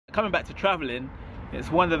Coming back to traveling,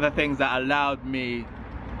 it's one of the things that allowed me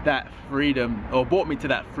that freedom, or brought me to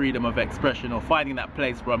that freedom of expression, or finding that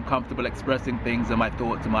place where I'm comfortable expressing things and my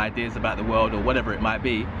thoughts and my ideas about the world, or whatever it might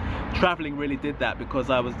be. Traveling really did that, because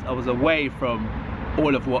I was away from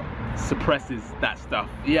all of what suppresses that stuff.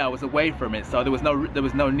 Yeah, I was away from it, so there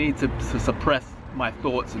was no need to suppress my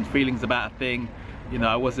thoughts and feelings about a thing. You know,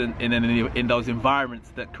 I wasn't in those environments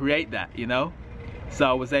that create that, you know. So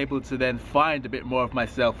I was able to then find a bit more of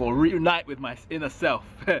myself, or reunite with my inner self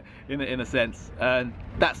in a sense, and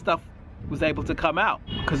that stuff was able to come out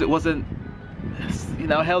because it wasn't, you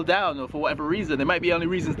know, held down, or for whatever reason. There might be only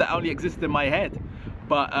reasons that only exist in my head,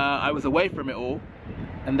 but I was away from it all,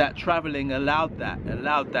 and that traveling allowed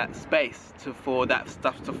that space for that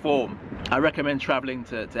stuff to form. I recommend traveling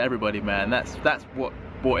to everybody, man. That's what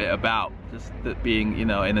brought it about. Just that being, you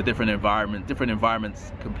know, in a different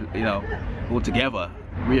environments, you know, all together.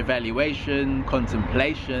 Reevaluation,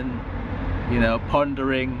 contemplation, you know,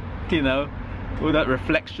 pondering, you know, all that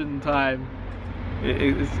reflection time.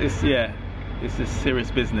 It's just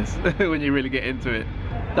serious business when you really get into it.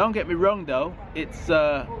 Don't get me wrong though, it's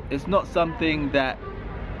not something that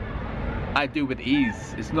I do with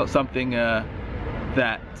ease. It's not something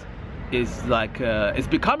that is like, it's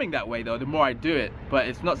becoming that way though, the more I do it, but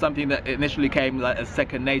it's not something that initially came like as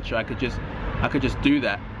second nature. I could just do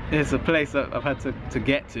that. It's a place that I've had to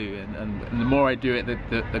get to, and the more I do it,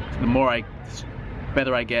 the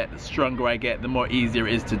better I get, the stronger I get, the more easier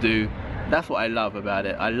it is to do. That's what I love about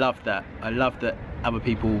it. I love that other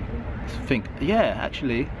people think, yeah,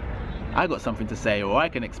 actually I got something to say, or I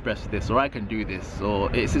can express this, or I can do this,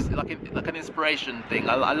 or it's just like an inspiration thing.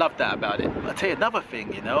 I love that about it. I'll tell you another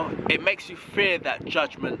thing, you know, it makes you fear that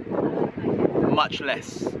judgment much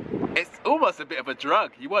less. It's almost a bit of a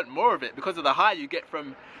drug. You want more of it because of the high you get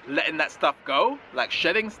from letting that stuff go, like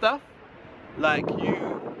shedding stuff. Like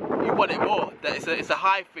you want it more. It's a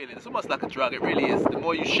high feeling. It's almost like a drug. It really is. The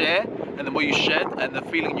more you share and the more you shed, and the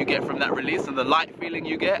feeling you get from that release and the light feeling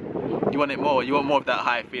you get, you want it more. You want more of that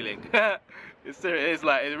high feeling. It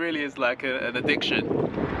really is like an addiction.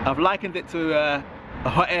 I've likened it to a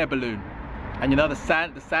hot air balloon, and you know the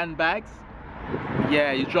sandbags.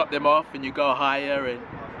 Yeah, you drop them off and you go higher, and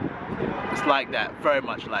it's like that, very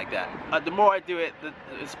much like that. The more I do it,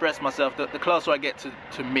 express myself, the closer I get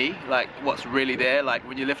to me, like what's really there. Like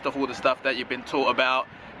when you lift off all the stuff that you've been taught about,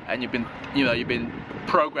 and you've been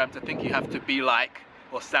programmed to think you have to be like,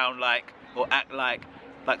 or sound like, or act like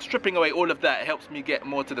stripping away all of that helps me get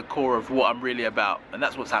more to the core of what I'm really about, and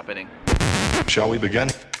that's what's happening. Shall we begin?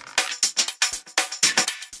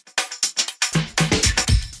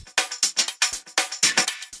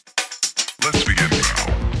 Let's begin.